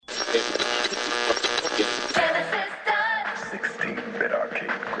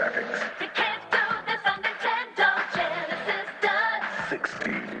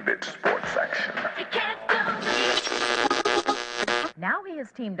16-bit sports action. Now he has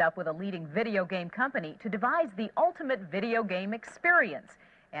teamed up with a leading video game company to devise the ultimate video game experience.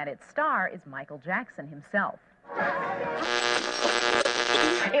 And its star is Michael Jackson himself.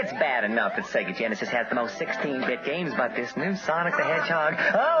 It's bad enough that Sega Genesis has the most 16-bit games, but this new Sonic the Hedgehog,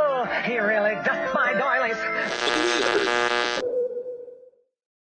 oh, he really does my doilies.